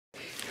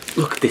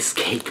Look at this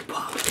cake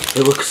pop.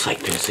 It looks like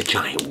there's a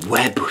giant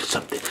web or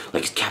something.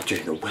 Like it's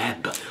captured in a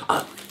web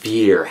of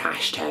fear.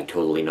 Hashtag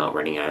totally not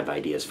running out of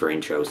ideas for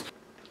intros.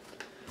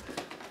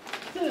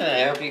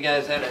 I hope you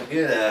guys had a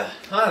good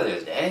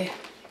Father's Day.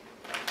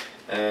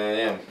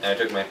 Yeah, I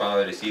took my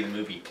father to see the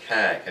movie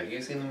Tag. Have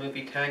you seen the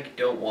movie Tag?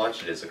 Don't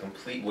watch it. It's a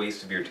complete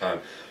waste of your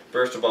time.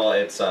 First of all,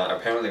 it's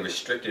apparently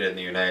restricted in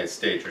the United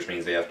States, which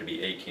means they have to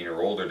be 18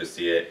 or older to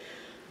see it.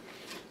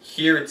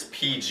 Here it's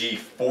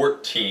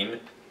PG-14.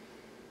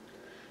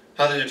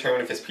 How they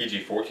determine if it's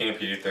PG-14 or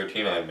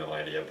PG-13, I have no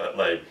idea, but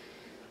like,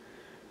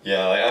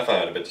 yeah, like, I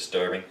find it a bit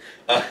disturbing.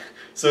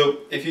 So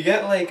if you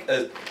get like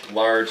a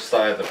large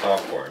size of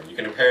popcorn, you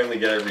can apparently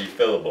get it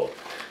refillable.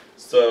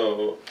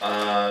 So,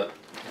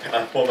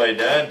 what my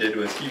dad did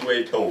was he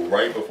waited till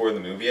right before the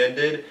movie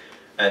ended,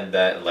 and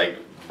then, like,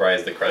 right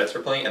as the credits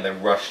were playing, and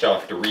then rushed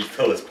off to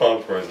refill his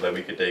popcorn so that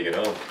we could take it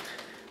home.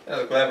 That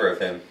was clever of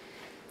him.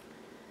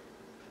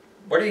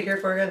 What are you here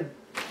for again?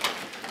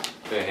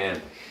 Go ahead.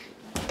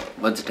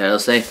 What's the title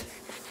say?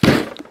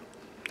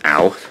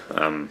 Ow.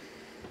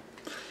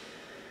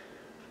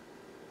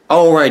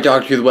 Oh, right,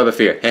 Doctor Who, the Web of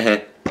Fear.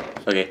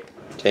 Okay.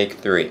 Take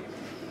 3.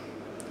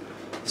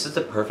 This is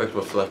the perfect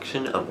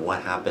reflection of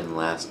what happened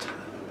last time.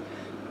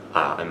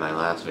 In my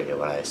last video,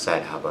 what I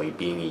said, how about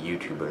being a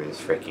YouTuber is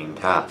freaking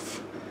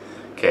tough.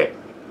 Okay,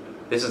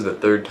 this is the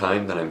 3rd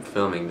time that I'm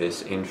filming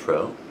this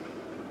intro.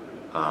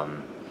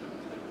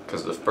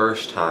 Because the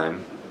first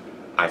time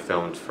I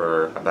filmed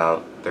for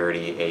about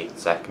 38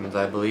 seconds,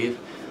 I believe,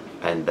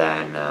 and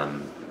then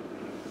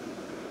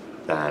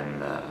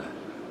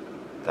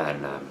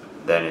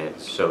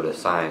it showed a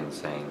sign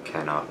saying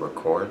cannot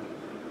record,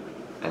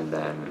 and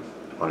then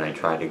when I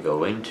tried to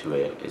go into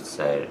it, it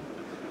said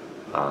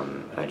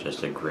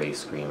just a gray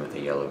screen with a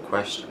yellow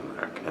question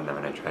mark, and then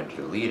when I tried to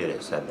delete it,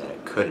 it said that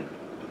it couldn't,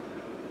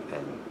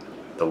 and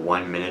the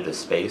 1 minute of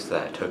space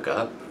that it took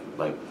up,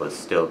 like, was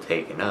still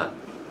taken up,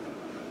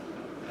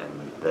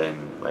 and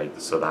then, like,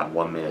 so that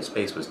 1 minute of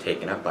space was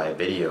taken up by a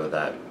video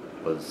that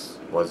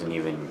wasn't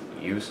even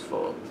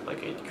useful,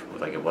 like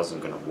it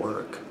wasn't gonna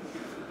work.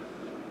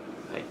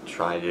 I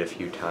tried it a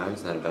few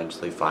times, and then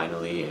eventually,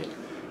 finally,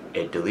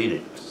 it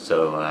deleted,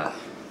 so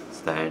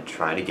then I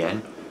tried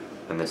again,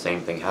 and the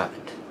same thing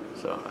happened.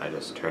 So I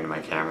just turned my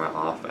camera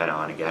off and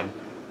on again,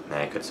 and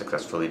I could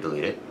successfully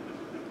delete it,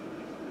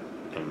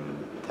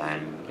 and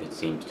then it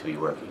seems to be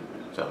working.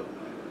 So,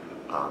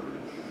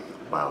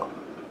 wow.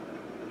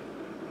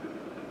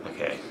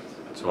 Okay,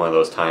 it's one of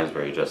those times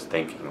where you're just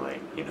thinking,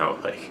 like, you know,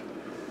 like,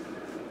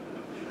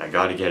 I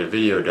gotta get a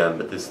video done,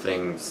 but this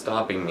thing's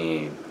stopping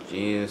me.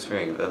 Jeez,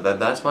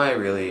 that's why I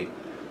really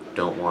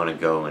don't want to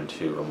go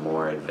into a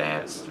more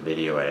advanced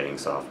video editing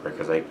software,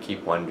 because I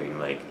keep wondering,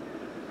 like,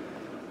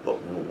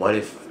 what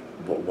if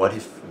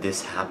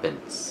this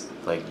happens?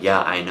 Like,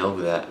 yeah, I know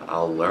that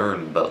I'll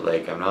learn, but,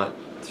 like, I'm not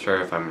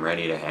sure if I'm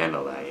ready to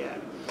handle that yet.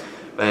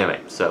 But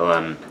anyway,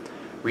 so,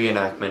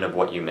 reenactment of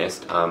what you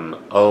missed.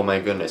 Oh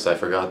my goodness, I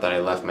forgot that I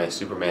left my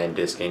Superman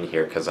disc in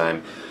here, because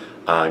I'm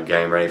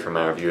getting ready for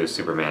my review of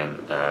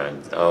Superman.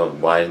 Oh,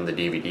 why isn't the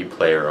DVD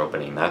player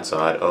opening? That's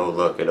odd. Oh,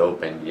 look, it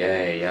opened.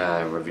 Yay, yeah,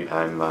 I'm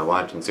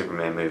watching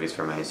Superman movies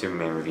for my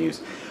Superman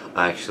reviews.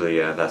 Actually,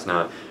 that's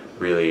not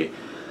really...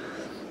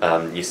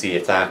 you see,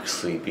 it's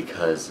actually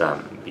because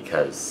I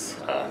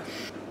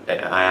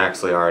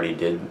actually already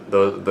did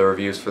the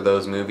reviews for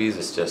those movies.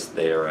 It's just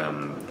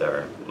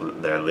they're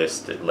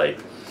listed,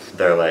 like,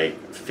 they're like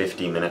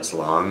 50 minutes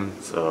long,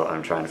 so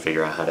I'm trying to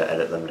figure out how to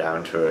edit them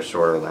down to a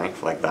shorter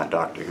length, like that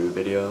Doctor Who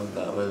video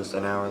that was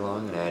an hour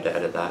long, and I had to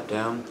edit that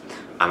down.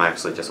 I'm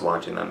actually just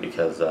watching them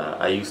because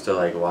I used to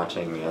like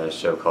watching a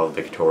show called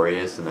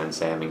Victorious and then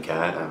Sam and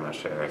Cat. I'm not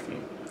sure if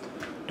you...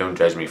 Don't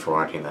judge me for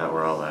watching that,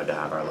 we're all allowed to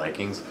have our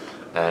likings.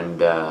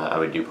 And I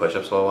would do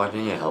push-ups while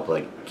watching it, help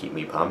like keep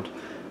me pumped.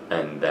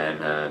 And then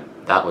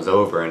that was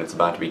over, and it's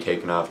about to be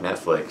taken off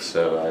Netflix,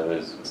 so I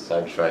was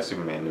decided to try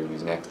Superman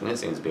movies next, and it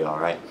seems to be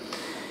alright.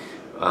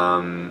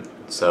 Yeah,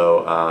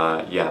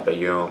 but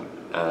you don't,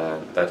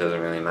 that doesn't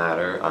really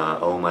matter.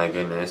 Oh my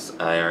goodness,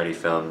 I already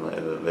filmed,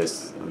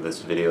 this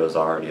video is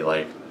already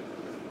like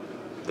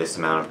this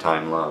amount of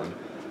time long.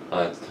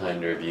 It's time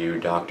to review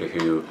Doctor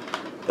Who,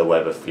 The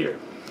Web of Fear.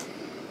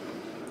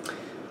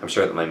 I'm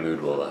sure that my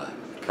mood will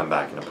come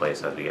back into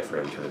place as we get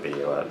further into the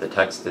video. The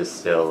text is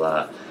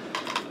still,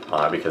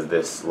 because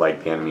this,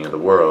 like the enemy of the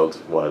world,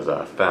 was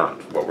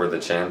found. What were the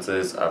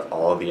chances of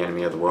all of the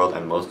enemy of the world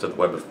and most of the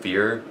Web of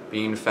Fear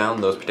being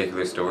found, those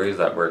particular stories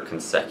that were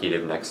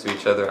consecutive next to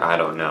each other? I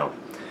don't know.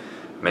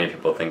 Many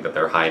people think that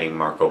they're hiding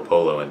Marco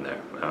Polo in there.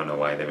 I don't know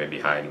why they may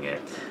be hiding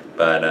it.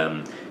 But,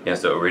 yeah,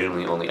 so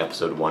originally only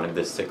episode 1 of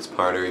this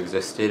 6-parter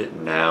existed.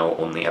 Now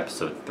only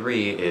episode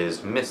 3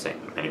 is missing.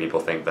 Many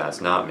people think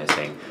that's not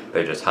missing.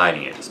 They're just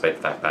hiding it, despite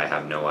the fact that I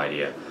have no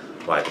idea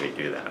why they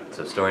do that.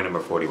 So story number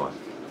 41.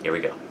 Here we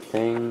go.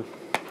 Thing.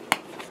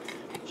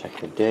 Check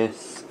the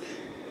disc.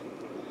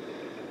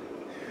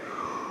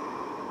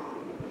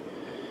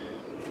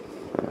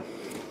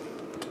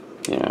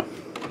 You know,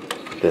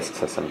 discs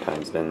have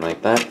sometimes been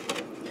like that.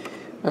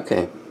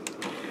 Okay.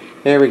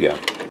 Here we go.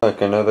 Look,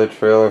 another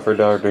trailer for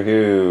Doctor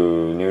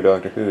Who. New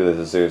Doctor Who. This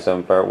is Series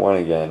 7 Part 1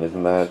 again.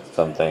 Isn't that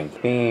something?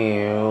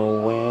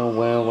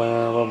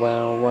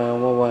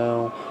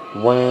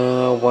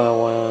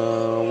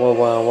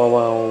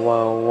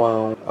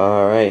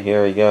 Alright,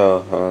 here we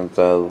go.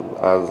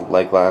 As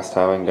like last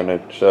time, I'm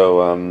gonna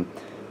show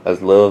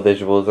as little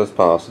visuals as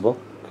possible.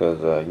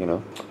 Because, you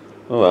know.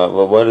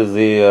 Well, what is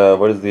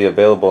the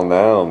available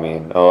now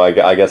mean? Oh,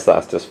 I guess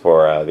that's just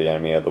for the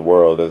enemy of the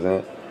world, isn't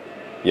it?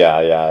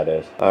 Yeah, it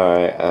is.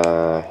 Alright,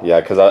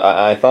 yeah, because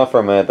I thought for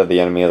a minute that the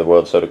enemy of the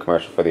world showed a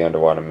commercial for the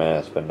Underwater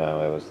Menace, but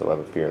no, it was the Web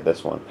of Fear,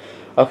 this one.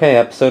 Okay,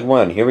 episode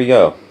 1, here we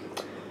go.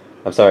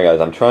 I'm sorry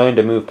guys, I'm trying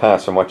to move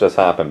past from what just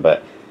happened,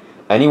 but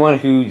anyone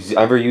who's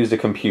ever used a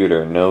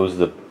computer knows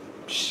the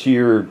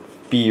sheer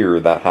fear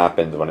that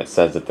happens when it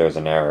says that there's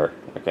an error,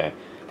 okay?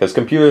 Because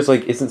computers,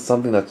 like, isn't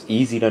something that's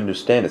easy to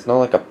understand. It's not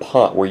like a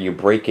pot where you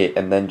break it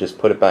and then just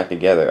put it back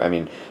together. I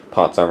mean,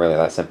 pots aren't really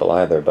that simple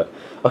either, but...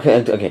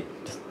 Okay,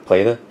 just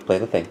play the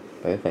thing.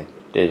 Play the thing.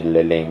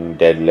 Diddle-a-ling,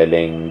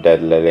 diddle-a-ling,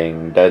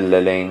 diddle-a-ling,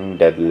 diddle-a-ling,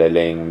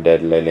 diddle-a-ling,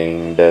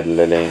 diddle-a-ling,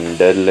 diddle-a-ling,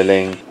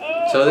 diddle-a-ling.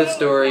 So this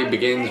story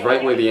begins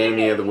right where the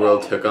enemy of the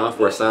world took off,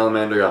 where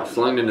Salamander got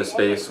flung into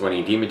space when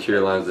he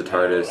dematerialized the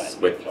TARDIS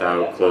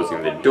without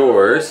closing the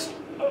doors.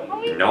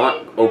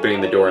 Not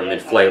opening the door in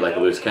mid-flight like a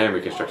loose cannon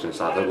reconstruction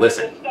saw. But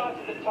listen.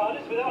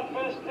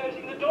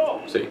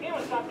 See?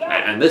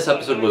 And this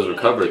episode was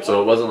recovered,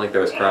 so it wasn't like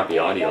there was crappy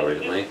audio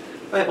originally.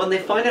 Right, when they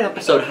find an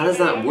episode, how does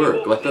that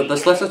work? Like the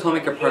Celestial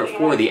Atomic Part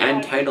 4, the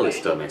end title is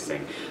still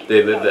missing.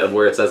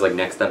 Where it says like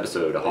next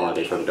episode, A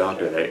Holiday for the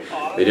Doctor, they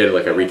did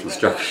like a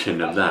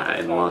reconstruction of that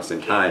in Lost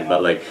in Time,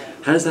 but like,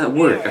 how does that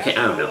work? Okay,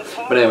 I don't know.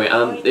 But anyway,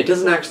 it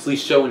doesn't actually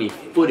show any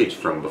footage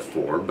from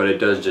before, but it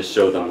does just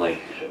show them like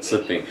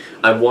slipping.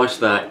 I've watched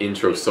that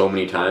intro so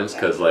many times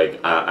because like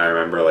I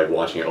remember like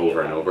watching it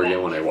over and over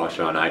again when I watched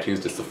it on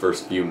iTunes, just the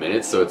first few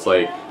minutes, so it's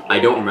like I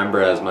don't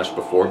remember as much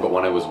before, but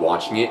when I was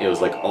watching it, it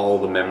was like all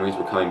the memories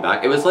were coming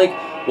back. It was like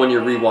when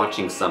you're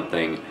rewatching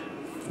something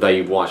that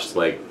you watched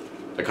like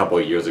a couple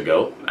of years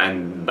ago,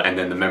 and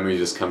then the memories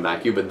just come back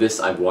to you, but this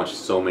I've watched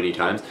so many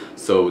times,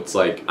 so it's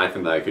like I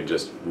think that I could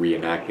just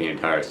reenact the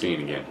entire scene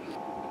again.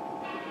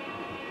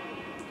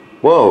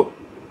 Whoa!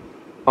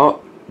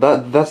 Oh,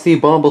 that's the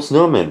Abominable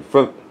Snowman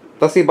from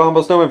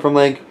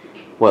like,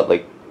 what,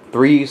 like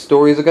 3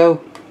 stories ago?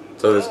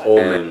 So this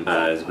old man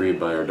is grieved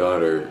by her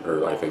daughter,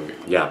 or I think,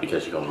 yeah,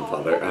 because she called him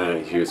father,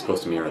 and he was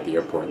supposed to meet her at the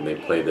airport, and they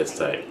played this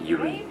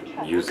eerie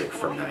music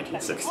from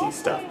 1960s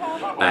stuff,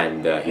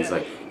 and he's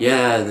like,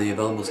 yeah, the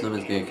Abominable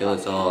Snowman's gonna kill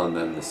us all, and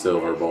then the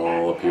silver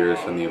ball appears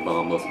from the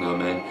Abominable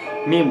Snowman.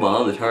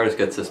 Meanwhile, the TARDIS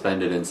gets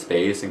suspended in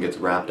space and gets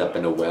wrapped up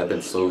in a web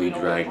and slowly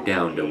dragged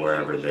down to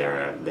wherever they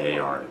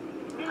are.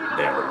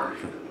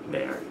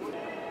 There.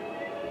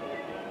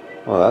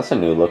 Well, that's a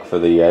new look for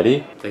the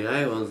Yeti. The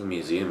guy who owns the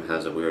museum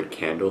has a weird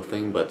candle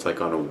thing, but it's like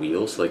on a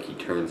wheel, so like he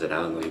turns it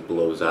out and like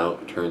blows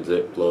out, turns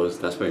it, blows.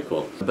 That's pretty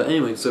cool. But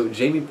anyway, so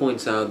Jamie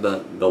points out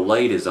that the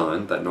light is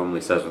on, that normally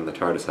says when the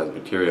TARDIS has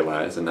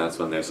materialized, and that's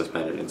when they're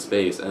suspended in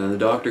space. And then the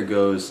Doctor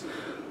goes,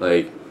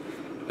 like,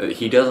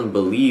 he doesn't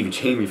believe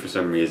Jamie for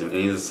some reason, and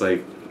he's just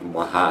like,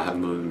 we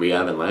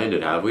haven't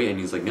landed, have we? And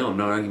he's like, no, I'm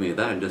not arguing with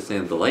that, I'm just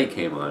saying that the light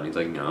came on. He's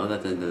like, no,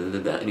 that,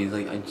 and he's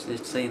like, I'm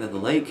just saying that the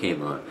light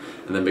came on.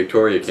 And then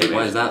Victoria came in,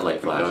 why is that light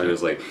flashing? He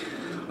was like,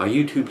 are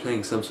you two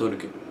playing some sort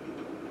of...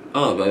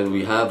 Oh, but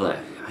we have like...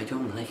 I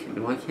don't like it.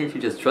 Why can't you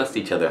just trust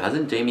each other?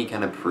 Hasn't Jamie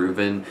kind of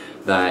proven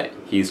that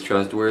he's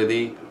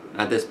trustworthy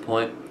at this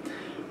point?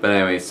 But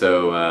anyway,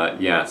 so,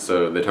 yeah,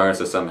 so the TARDIS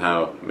has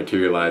somehow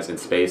materialized in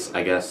space,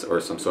 I guess, or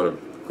some sort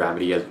of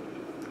gravity has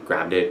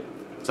grabbed it.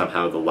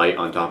 Somehow the light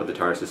on top of the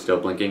TARDIS is still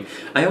blinking.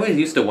 I always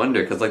used to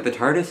wonder, because like the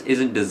TARDIS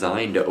isn't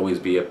designed to always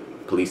be a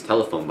police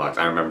telephone box.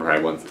 I remember I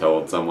once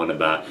told someone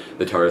about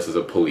the TARDIS is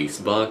a police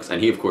box,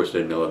 and he of course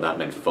didn't know that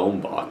meant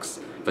phone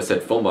box. If I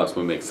said phone box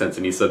would make sense,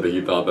 and he said that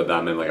he thought that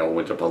that meant like a whole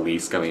bunch of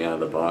police coming out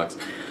of the box.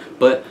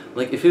 But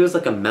like if it was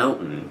like a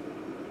mountain,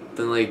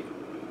 then like,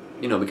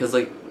 you know, because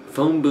like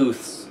phone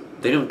booths,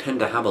 they don't tend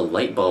to have a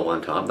light bulb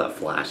on top that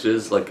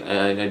flashes. Like,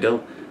 and I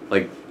don't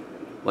like.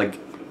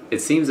 It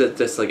seems that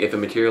just like if it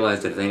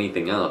materialized as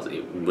anything else,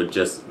 it would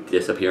just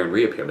disappear and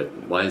reappear, but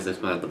why is this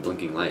one have the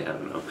blinking light? I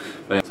don't know.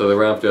 But, so they're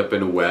wrapped up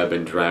in a web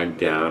and dragged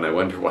down. I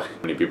wonder why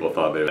many people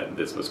thought that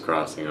this was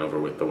crossing over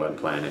with the web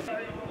planet.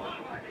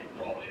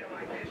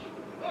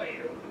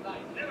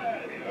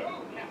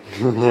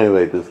 I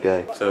like this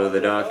guy. So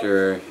the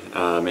Doctor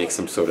makes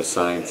some sort of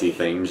sciencey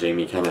thing.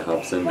 Jamie kind of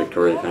helps him.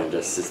 Victoria kind of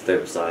just sits there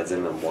beside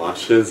him and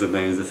watches. And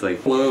then he's just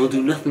like, well, it'll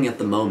do nothing at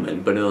the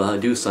moment, but it'll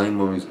do something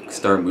when we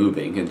start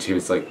moving. And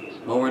Jamie's like,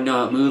 well, we're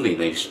not moving.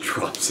 They just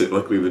drops it.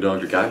 Luckily the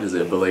Doctor catches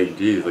it, but like,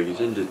 geez, like you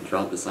shouldn't just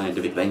drop the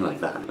scientific thing like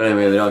that. But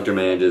anyway, the Doctor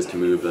manages to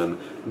move them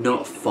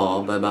not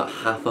far, but about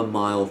half a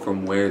mile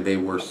from where they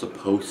were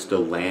supposed to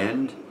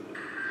land.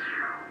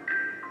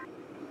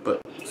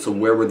 But, so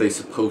where were they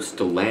supposed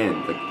to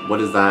land? Like, what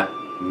does that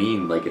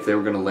mean? Like, if they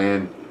were gonna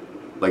land,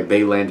 like,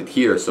 they landed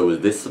here, so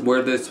is this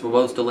where they're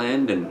supposed to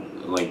land?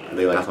 And, like,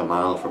 they like half a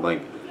mile from,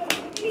 like,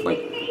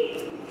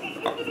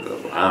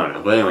 I don't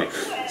know. But anyway,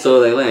 so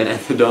they land, and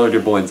the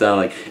doctor points out,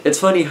 like, it's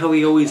funny how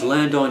we always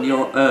land on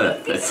your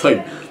Earth. It's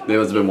like, they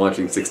must have been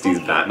watching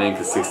 60s Batman,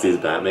 because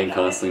 60s Batman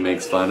constantly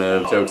makes fun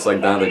of jokes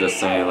like that. They're just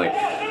saying, like,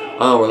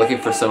 oh, we're looking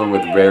for someone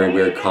with very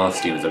weird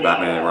costumes, and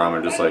Batman and Robin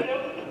are just like,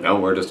 no,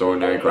 we're just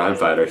ordinary crime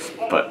fighters.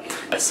 But,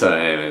 so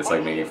anyway, it's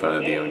like making fun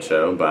of the own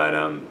show. But,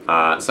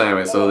 so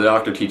anyway, so the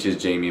doctor teaches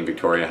Jamie and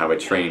Victoria how a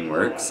train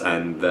works,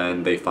 and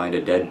then they find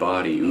a dead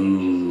body.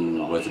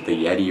 Ooh, was it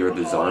the Yeti or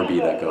the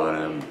Zarbi that got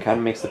him? Kind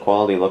of makes the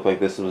quality look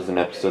like this was an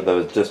episode that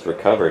was just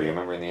recovered. You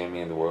remember in the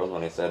Enemy of the World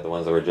when I said the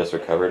ones that were just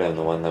recovered and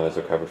the one that was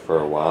recovered for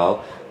a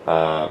while,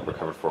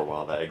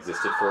 that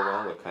existed for a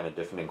while, look kind of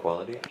different in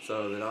quality.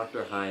 So the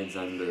doctor hides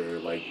under,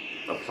 like,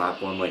 a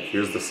platform, like,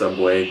 here's the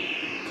subway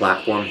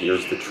platform,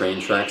 here's the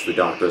train tracks, the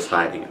doctor's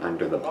hiding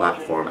under the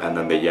platform, and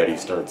then the Yeti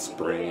starts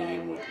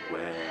spraying with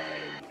lead.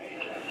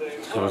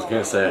 I was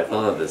gonna say, I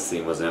thought this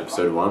scene was in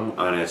episode 1,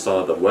 and I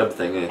saw the web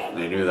thing, and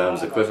I knew that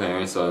was a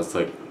cliffhanger, so I was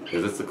like,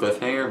 is this the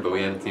cliffhanger? But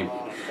we haven't seen...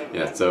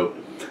 Yeah, so,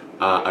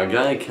 a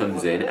guy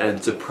comes in,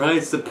 and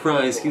surprise,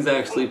 surprise, he's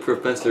actually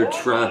Professor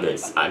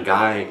Travis, a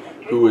guy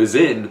who was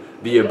in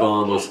The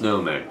Abominable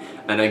Snowman,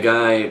 and a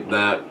guy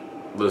that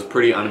was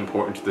pretty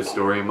unimportant to the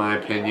story, in my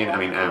opinion. I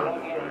mean, I don't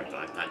know.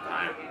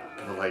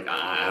 Like,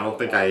 I don't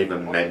think I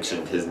even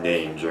mentioned his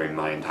name during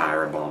my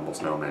entire Abominable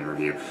Snowman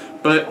review.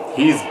 But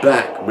he's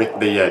back with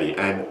the Yeti,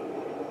 and...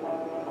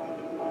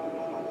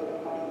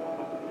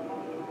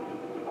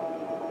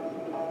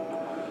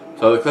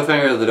 So the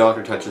cliffhanger is the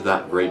doctor touches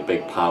that great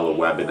big pile of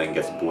web and then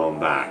gets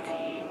blown back.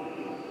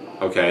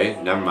 Okay,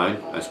 never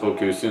mind. I spoke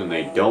too soon.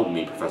 They don't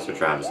meet Professor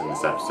Travis in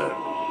this episode.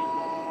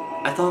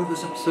 I thought it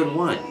was episode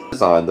 1.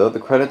 It's odd though, the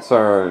credits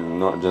are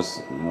not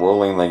just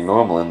rolling like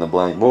normal in the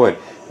blank void,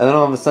 and then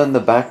all of a sudden the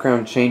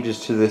background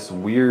changes to this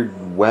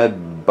weird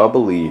web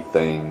bubbly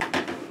thing.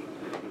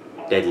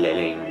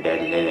 Deadliling,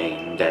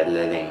 deadliling,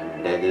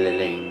 deadliling,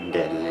 deadliling,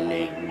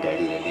 deadliling,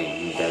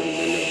 deadliling,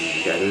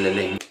 deadliling,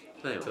 deadliling.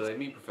 So they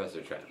meet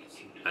Professor Travis,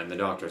 and the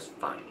doctor's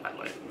fine, by the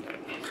way.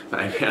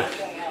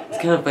 It's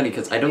kind of funny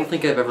because I don't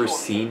think I've ever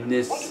seen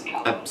this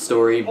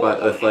story,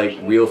 but with like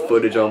real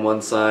footage on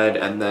one side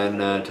and then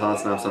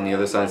telesnaps on the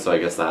other side, so I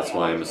guess that's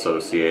why I'm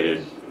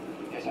associated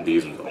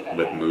these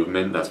with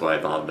movement. That's why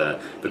I thought that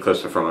the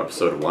clips were from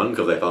episode 1,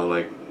 because I thought,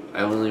 like,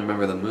 I only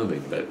remember them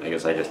moving, but I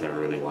guess I just never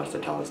really watched the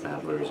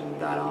telesnap version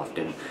that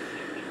often.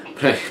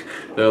 But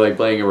they're like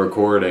playing a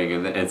recording,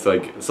 and it's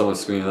like someone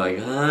screaming like,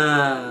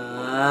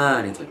 ah,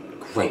 and it's like,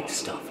 great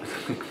stuff.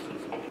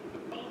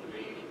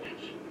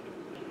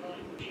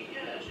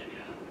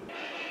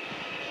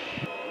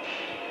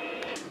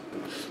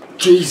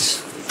 Jesus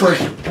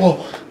freaking,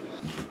 whoa!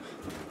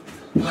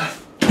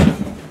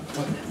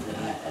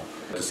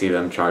 To see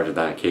them charge at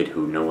that kid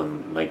who no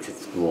one likes at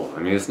school. I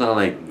mean, it's not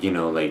like, you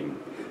know, like,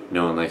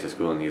 no one likes at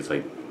school and he's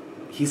like,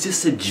 he's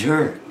just a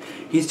jerk.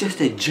 He's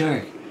just a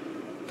jerk.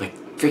 Like,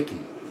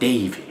 freaking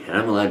David. And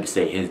I'm allowed to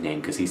say his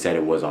name because he said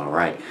it was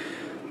alright.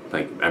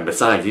 Like, and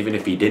besides, even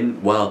if he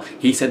didn't, well,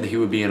 he said that he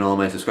would be in all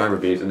my subscriber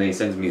videos, and then he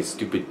sends me a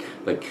stupid,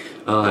 like,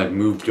 oh, I've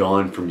moved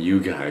on from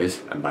you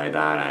guys. And by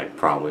that, I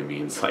probably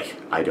means, like,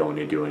 I don't want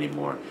to do any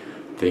more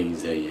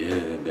things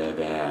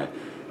that,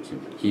 So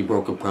he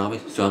broke a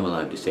promise, so I'm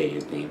allowed to say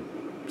his name.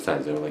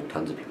 Besides, there were, like,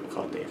 tons of people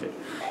called David.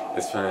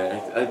 It's fine.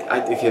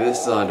 Okay, this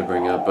is odd to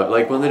bring up, but,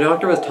 like, when the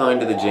doctor was talking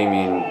to the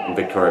Jamie and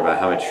Victoria about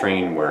how a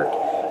train worked,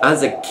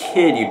 as a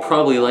kid, you'd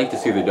probably like to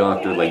see the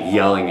doctor, like,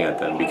 yelling at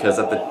them, because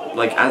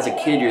as a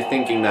kid, you're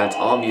thinking that's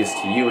obvious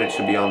to you and it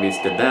should be obvious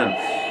to them.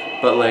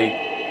 But, like,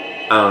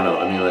 I don't know,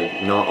 I mean,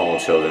 like, not all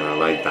children are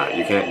like that.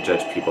 You can't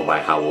judge people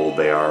by how old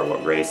they are, or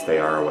what race they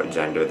are, or what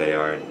gender they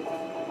are.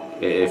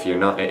 If you're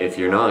not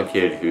a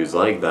kid who's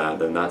like that,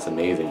 then that's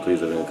amazing.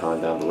 Please leave a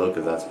comment down below,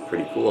 because that's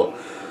pretty cool.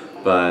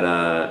 But,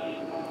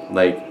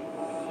 like,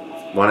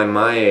 when I'm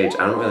my age,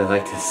 I don't really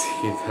like to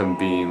see them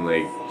being,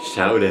 like,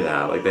 shouted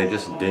at. Like, they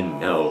just didn't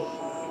know.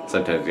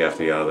 Sometimes you have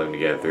to yell at them to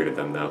get through to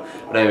them, though.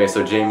 But anyway,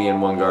 so Jamie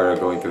and one guard are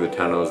going through the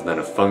tunnels, and then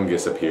a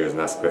fungus appears, and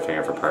that's the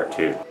cliffhanger for part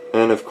 2.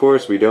 And of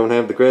course, we don't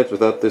have the credits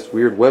without this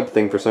weird web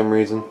thing for some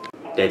reason.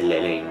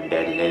 Deadliling,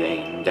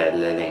 deadliling,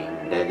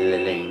 deadliling,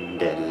 deadliling,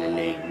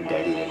 deadliling,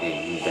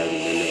 deadliling,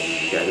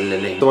 deadliling,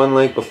 deadliling. So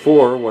unlike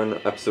before, when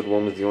episode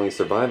 1 was the only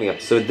surviving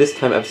episode, this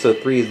time episode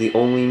 3 is the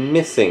only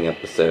missing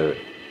episode.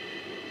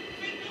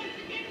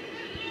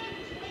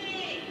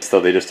 So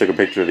they just took a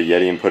picture of the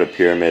Yeti and put a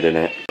pyramid in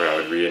it. I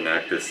would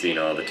reenact this scene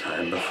all the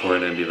time before,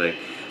 and I'd be like,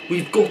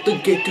 we've got to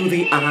get to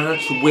the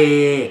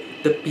archway,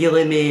 the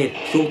pyramid,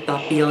 shoot the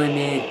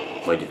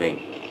pyramid. What do you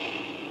think?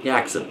 The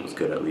accent was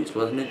good at least,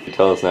 wasn't it? The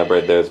telesnap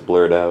right there is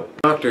blurred out.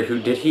 Doctor Who,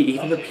 did he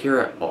even appear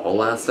at all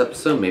last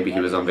episode? Maybe he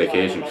was on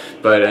vacation.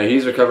 But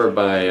he's recovered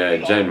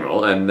by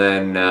General, and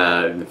then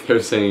they're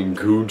saying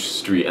Googe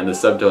Street, and the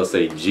subtitles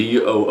say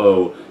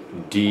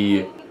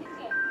G-O-O-D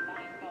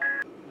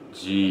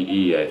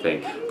G-E, I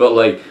think. But,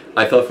 like,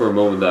 I thought for a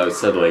moment that I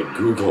said, like,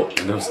 Google,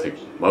 and I was like,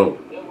 whoa.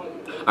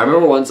 I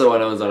remember once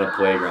when I was on a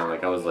playground,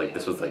 like, I was like,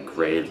 this was, like,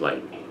 grade,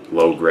 like,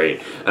 low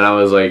grade, and I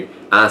was, like,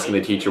 asking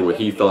the teacher what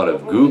he thought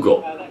of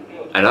Google,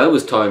 And I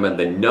was talking about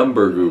the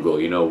number Google,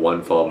 you know,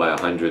 1 followed by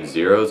 100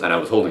 zeros, and I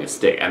was holding a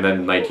stick. And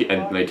then my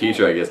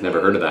teacher, I guess,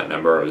 never heard of that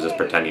number, or was just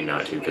pretending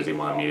not to because he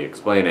wanted me to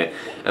explain it,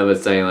 and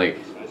was saying, like,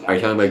 are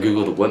you talking about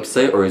Google the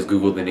website, or is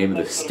Google the name of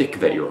the stick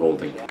that you're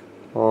holding?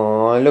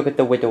 Oh, look at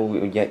the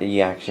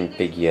Yeti action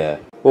figure.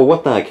 Well,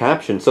 what the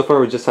caption? So far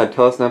we just had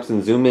telesnaps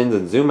and zoom-ins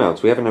and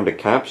zoom-outs. We haven't had a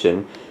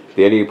caption.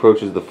 The Yeti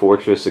approaches the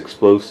Fortress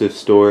explosive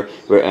store,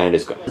 and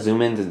it's got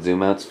zoom-ins and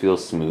zoom-outs feel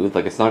smooth.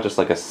 Like, it's not just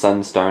like a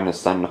sun star and a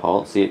sun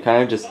halt. See, it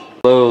kind of just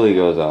slowly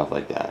goes off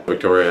like that.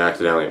 Victoria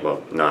accidentally,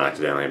 well, not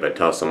accidentally, but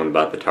tells someone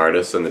about the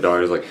TARDIS, and the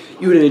daughter's like,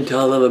 you didn't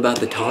tell them about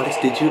the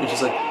TARDIS, did you? And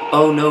she's like,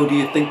 oh no, do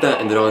you think that?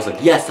 And the daughter's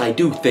like, yes, I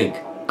do think.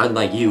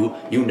 Unlike you,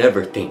 you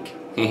never think.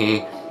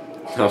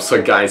 Also,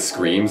 a guy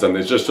screams, and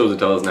it just shows a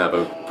telesnap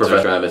of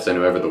Professor Travis and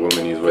whoever the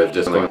woman he's with,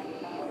 just like,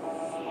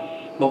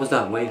 what was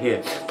that? Wait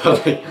here.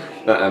 But like,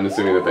 I'm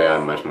assuming that they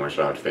had much more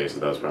shocked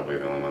faces. That was probably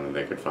the only one that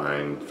they could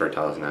find for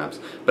telesnaps.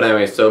 But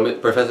anyway, so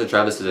Professor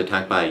Travis is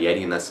attacked by a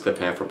Yeti, and that's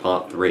cliffhanger for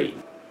part 3.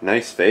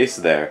 Nice face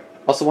there.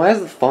 Also, why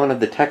does the font of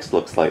the text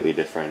look slightly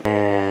different?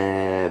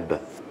 Deadliling,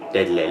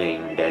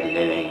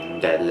 deadliling,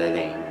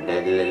 deadliling,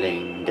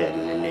 deadliling, deadliling,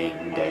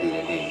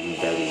 deadliling,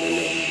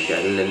 deadliling,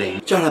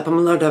 deadliling. Shut up, I'm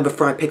allowed to have a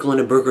fried pickle and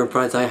a burger and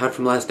fries I had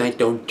from last night,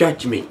 don't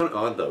judge me. What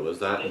odd though was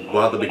that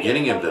while the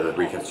beginning of the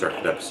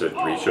reconstructed episode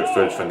 3 showed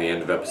footage from the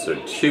end of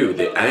episode 2,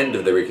 the end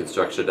of the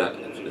reconstructed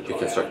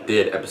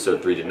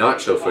episode 3 did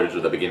not show footage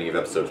of the beginning of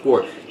episode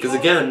 4, because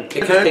again, it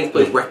kind of takes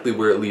place directly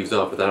where it leaves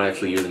off without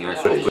actually using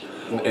actual footage.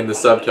 In the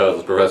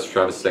subtitles, Professor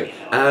Travis is saying,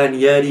 and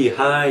Yeti,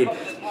 hide!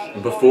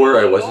 Before,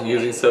 I wasn't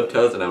using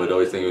subtitles, and I would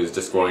always think it was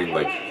just going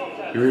like,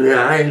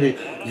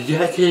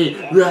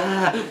 Yeti,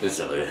 rah!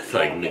 It's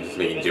like just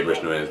making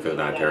gibberish noise because of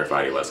how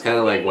terrified he was. Kind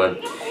of like when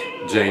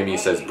Jamie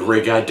says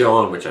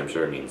Brigadon, which I'm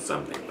sure means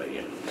something, but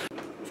yeah.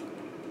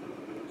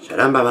 Shut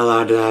up, I'm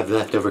allowed to have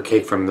leftover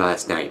cake from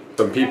last night.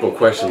 Some people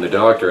question the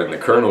Doctor, and the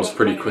Colonel's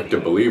pretty quick to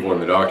believe when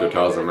the Doctor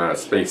tells him about a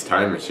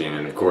space-time machine,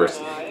 and of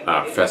course,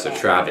 Professor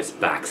Travis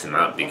backs him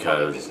up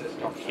because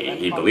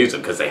he believes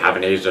him, because they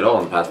haven't aged at all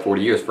in the past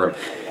 40 years for him.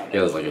 He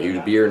has like a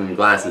huge beard and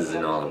glasses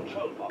and all.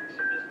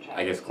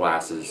 I guess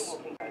glasses.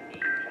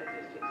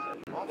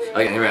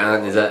 Okay, anyway,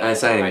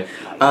 anyway.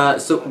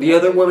 So the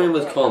other woman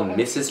was called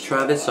Mrs.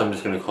 Travis, so I'm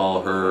just gonna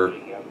call her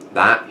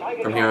that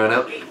from here on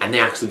out. And they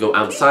actually go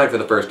outside for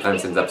the first time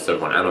since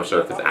episode 1. I'm not sure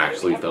if it's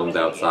actually filmed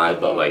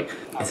outside, but like,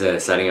 it's a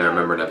setting I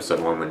remember in episode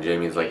 1 when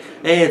Jamie's like,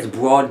 hey, it's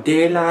broad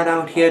daylight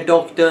out here,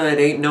 Doctor, it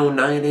ain't no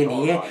night in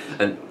here.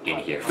 And in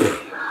here.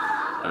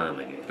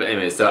 But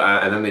anyway, so,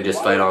 and then they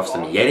just fight off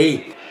some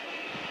Yeti.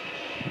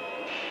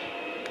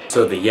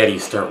 So the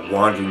Yetis start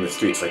wandering the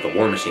streets like the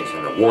War Machines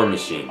from the War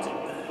Machines.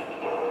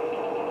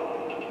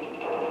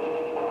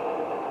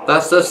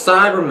 That's the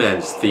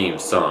Cybermen's theme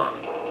song.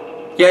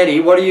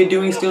 Yeti, what are you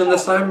doing stealing the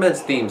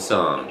Cybermen's theme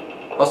song?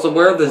 Also,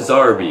 where are the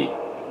Zarbi?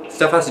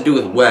 Stuff has to do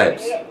with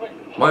webs.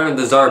 Why aren't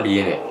the Zarbi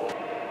in it?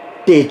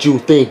 Did you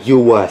think you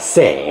were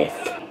safe?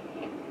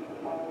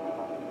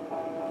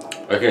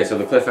 Okay, so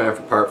the cliffhanger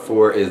for part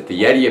 4 is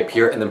the Yeti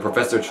appear and then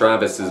Professor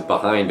Travis is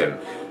behind him.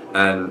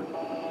 And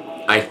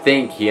I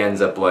think he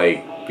ends up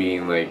like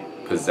being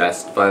like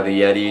possessed by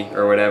the Yeti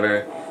or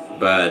whatever,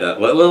 but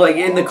well, like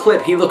in the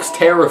clip he looks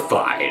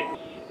terrified.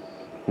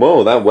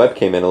 Whoa, that web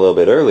came in a little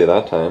bit early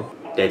that time.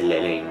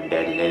 Deadliling,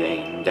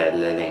 deadliling,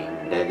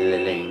 deadliling,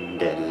 deadliling,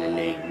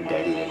 deadliling,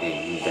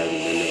 deadliling,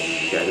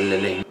 deadliling,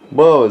 deadliling.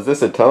 Whoa, is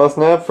this a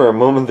telesnap? For a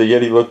moment the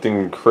Yeti looked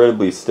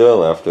incredibly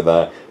still after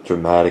that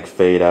dramatic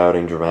fade out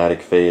and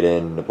dramatic fade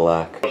in to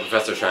black.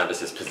 Professor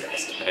Travis is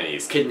possessed, and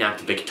he's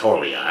kidnapped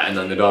Victoria, and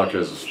then the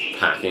Doctor's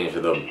packing into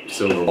the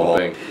silver ball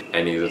thing,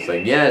 and he's just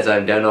like, yes,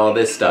 I've done all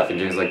this stuff, and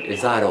James like,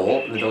 is that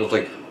all? And the Doctor's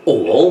like,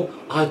 all?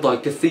 I'd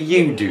like to see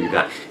you do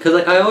that. Because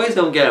like, I always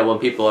don't get it when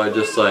people are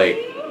just like,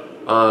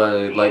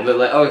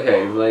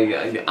 okay,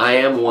 like, I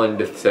am one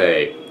to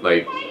say,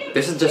 like,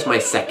 this is just my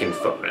second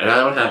phone, and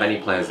I don't have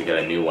any plans to get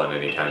a new one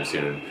anytime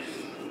soon,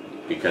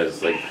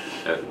 because, like,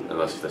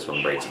 unless this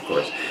one breaks, of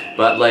course,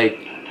 but, like,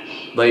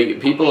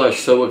 people are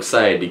so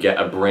excited to get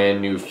a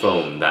brand new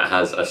phone that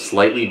has a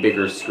slightly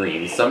bigger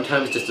screen,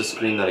 sometimes just a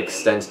screen that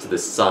extends to the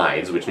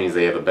sides, which means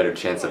they have a better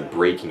chance of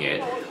breaking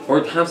it,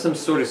 or have some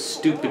sort of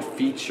stupid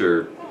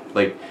feature,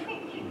 like,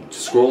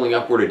 scrolling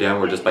upward or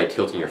downward just by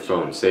tilting your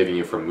phone, saving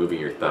you from moving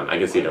your thumb. I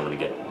guess you don't want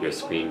to get your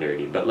screen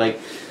dirty, but, like,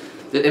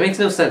 it makes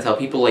no sense how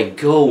people like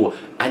go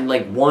and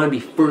like want to be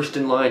first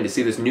in line to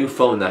see this new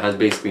phone that has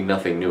basically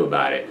nothing new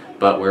about it.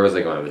 But where was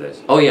I going with this?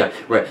 Oh yeah,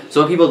 right.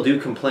 So people do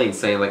complain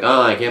saying like,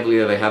 oh, I can't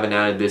believe they haven't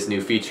added this new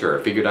feature or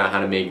figured out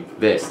how to make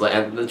this. Like,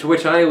 and to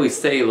which I always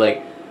say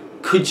like,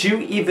 could you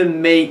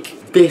even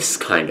make this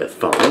kind of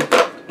phone?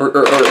 Or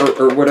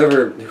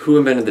whatever, who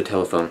invented the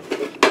telephone?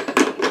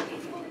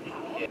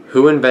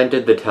 Who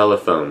invented the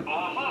telephone?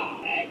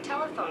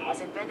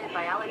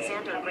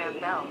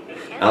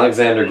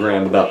 Alexander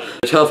Graham Bell.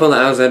 The telephone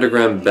that Alexander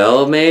Graham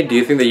Bell made, do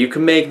you think that you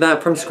can make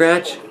that from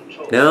scratch?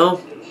 No?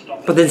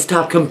 But then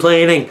stop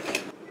complaining!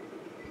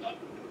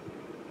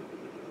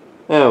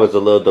 It was a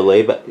little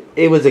delay, but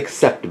it was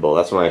acceptable.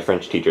 That's what my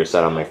French teacher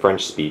said on my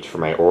French speech for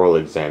my oral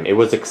exam. It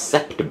was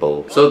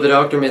acceptable. So the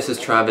doctor, Mrs.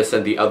 Travis,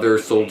 said the other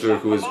soldier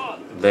who was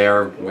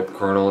there with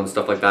Colonel and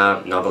stuff like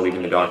that, not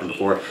believing the doctor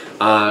before,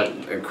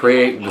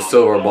 create the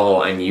silver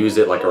ball and use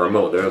it like a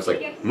remote. There was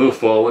like, move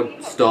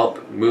forward,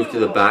 stop, move to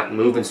the back,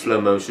 move in slow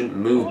motion,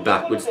 move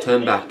backwards,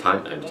 turn back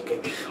time. I'm just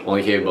kidding.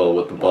 Only capable of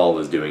what the ball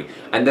was doing.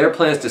 And their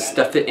plan is to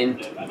stuff it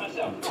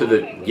into the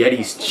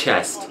Yeti's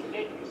chest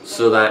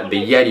so that the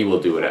Yeti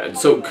will do it.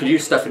 So could you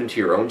stuff it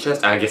into your own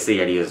chest? I guess the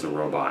Yeti is a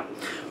robot.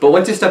 But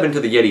once you stuff it into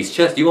the Yeti's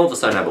chest, you all of a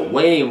sudden have a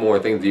way more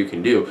things that you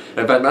can do. And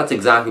in fact, that's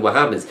exactly what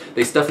happens.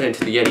 They stuff it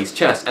into the Yeti's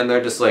chest, and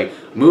they're just like,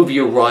 move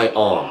your right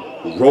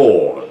arm,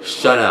 roar,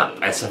 shut up,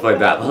 and stuff like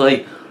that. But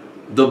like,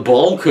 the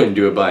ball couldn't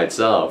do it by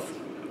itself.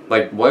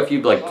 Like, what if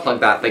you like plug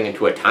that thing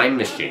into a time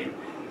machine?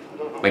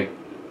 Like,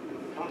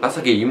 that's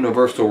like a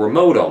universal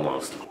remote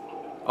almost.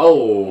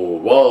 Oh,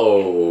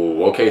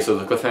 whoa, okay, so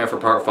the cliffhanger for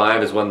part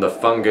 5 is when the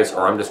fungus,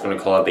 or I'm just going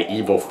to call it the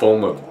evil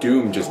foam of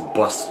doom, just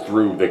busts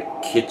through the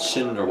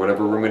kitchen, or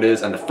whatever room it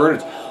is, and the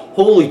furnace.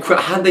 Holy crap,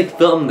 how'd they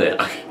film it?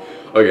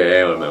 Okay,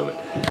 hang on a moment.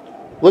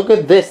 Look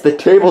at this, the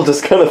table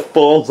just kind of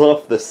falls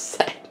off the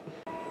set.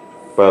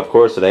 But of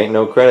course, it ain't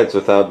no credits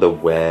without the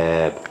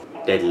web.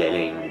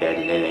 Deadliling,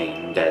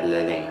 deadliling,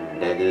 deadliling,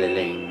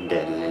 deadliling,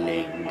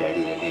 deadliling,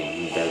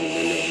 deadliling,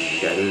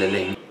 deadliling,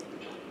 deadliling.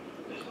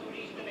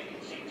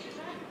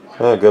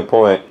 Oh, good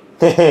point.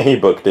 He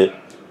booked it.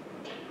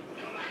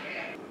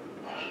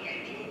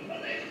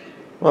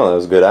 Well, that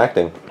was good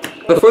acting.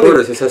 Before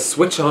this, it says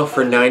switch off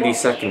for 90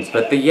 seconds,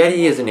 but the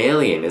Yeti is an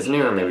alien, isn't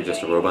it? Or maybe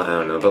just a robot, I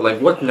don't know. But like,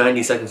 what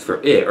 90 seconds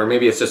for it? Or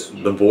maybe it's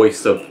just the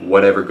voice of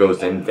whatever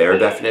goes in their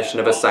definition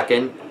of a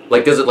second?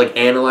 Like, does it like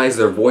analyze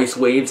their voice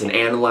waves and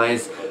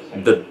analyze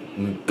the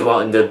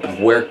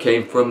where it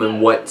came from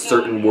and what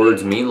certain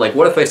words mean? Like,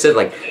 what if I said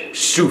like,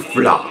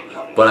 choufla?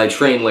 But I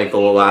trained like the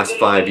last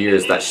 5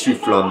 years that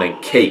choufla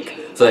meant cake.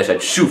 So I said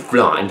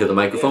choufla into the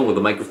microphone. Will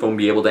the microphone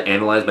be able to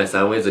analyze my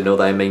sound waves and know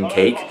that I mean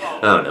cake?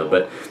 I don't know,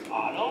 but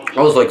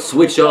I was like,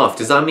 switch off.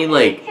 Does that mean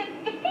like,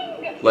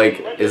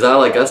 is that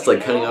like us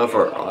like cutting off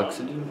our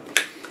oxygen?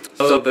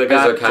 So the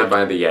guys are caught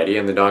by the Yeti,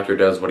 and the doctor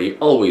does what he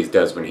always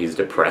does when he's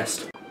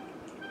depressed.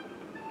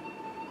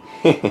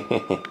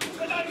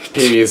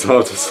 He's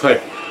all just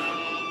like,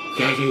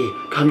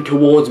 Yeti, come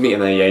towards me,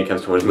 and then the Yeti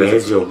comes towards me.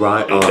 Where's your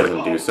right arm? He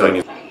doesn't do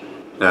so.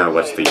 Now,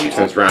 what's the use?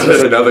 Since round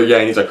there's another Yeti,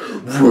 and he's like,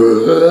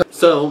 whoa.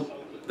 So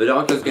the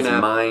doctor's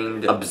gonna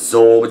mind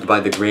absorbed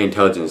by the grey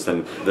intelligence,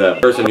 and the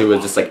person who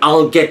was just like,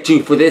 I'll get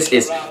you for this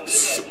is,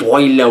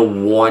 spoiler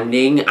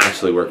warning,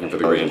 actually working for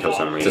the grey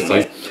intelligence. Just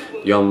like,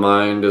 your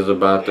mind is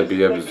about to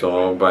be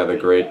absorbed by the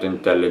great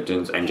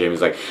intelligence, and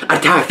Jamie's like,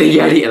 attack the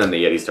Yeti, and then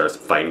the Yeti starts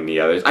fighting the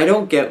others. I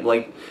don't get,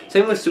 like,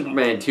 same with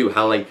Superman 2,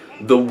 how, like,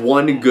 the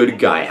one good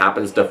guy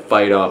happens to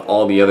fight off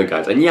all the other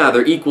guys. And yeah,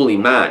 they're equally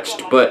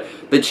matched, but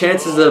the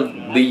chances of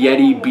the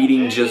Yeti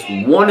beating just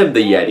one of the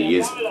Yeti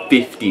is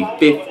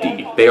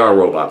 50-50. They are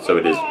robots, so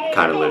it is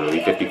kind of literally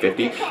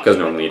 50-50, because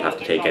normally you'd have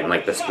to take in,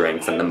 like, the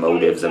strengths and the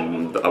motives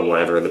and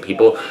whatever of the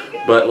people.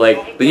 But,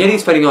 like, the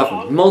Yeti's fighting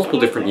off multiple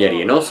different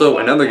Yeti, and also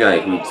another guy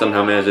who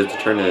somehow manages to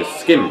turn his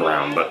skin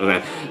brown, but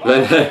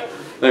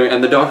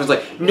and the doctor's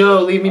like,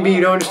 no, leave me be,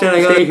 you don't understand,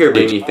 I gotta stay here.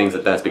 Jamie thinks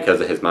that that's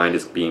because of his mind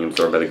is being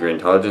absorbed by the grey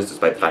intelligence,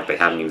 despite the fact they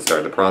haven't even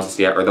started the process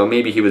yet, or though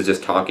maybe he was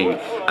just talking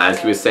as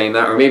he was saying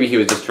that, or maybe he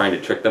was just trying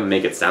to trick them,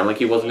 make it sound like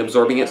he wasn't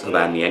absorbing it, so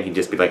that in the end he'd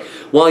just be like,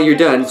 well, you're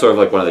done, sort of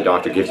like when the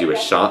doctor gives you a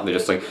shot, and they're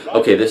just like,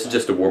 okay, this is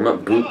just a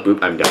warm-up, boop,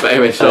 boop, I'm done. But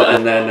anyway, so,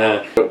 and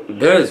then,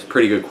 there's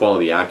pretty good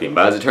quality acting,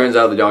 but as it turns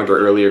out, the doctor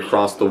earlier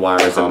crossed the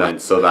wires and then,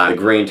 so that the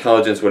grey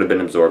intelligence would have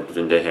been absorbed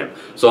into him.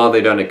 So all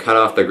they've done is cut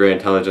off the grey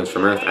intelligence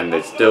from Earth, and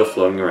it's still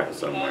floating around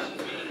somewhere.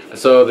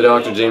 So the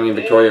Doctor, Jamie, and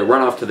Victoria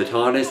run off to the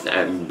TARDIS,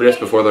 and just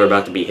before they're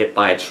about to be hit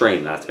by a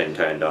train that's been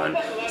turned on.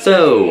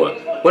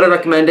 So, would I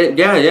recommend it?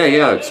 Yeah,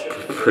 it's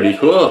pretty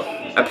cool.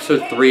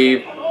 Episode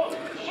 3,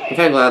 I'm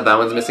kind of glad that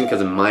one's missing,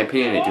 because in my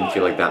opinion, it didn't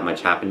feel like that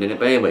much happened in it.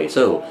 But anyway,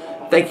 so,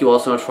 thank you all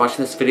so much for watching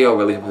this video. I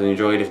really hope you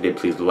enjoyed it. If you did,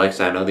 please do like,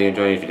 so I know that you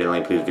enjoyed it. If you didn't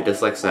like, please do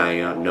dislike, so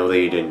I know that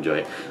you did enjoy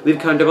it. Leave a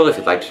comment down below if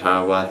you'd like to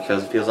try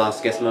because it feels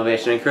awesome to get some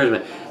motivation and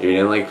encouragement. If you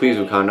didn't like, please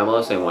leave a comment down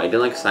below saying why you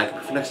didn't like, so I can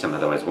improve for next time.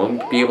 Otherwise,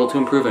 won't be able to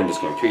improve. I'm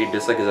just going to treat your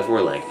dislike as if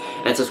we're like.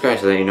 And subscribe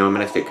so that you know when my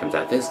next video comes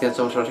out. Thanks again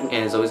so much for watching,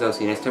 and as always, I'll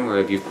see you next time. We'll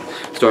review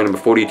story number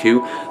 42,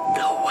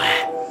 The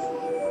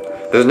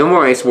Wet. There's no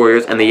more Ice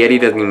Warriors, and the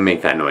Yeti doesn't even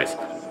make that noise.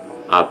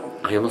 I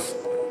almost...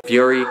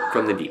 Fury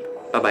from the Deep.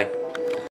 Bye-bye.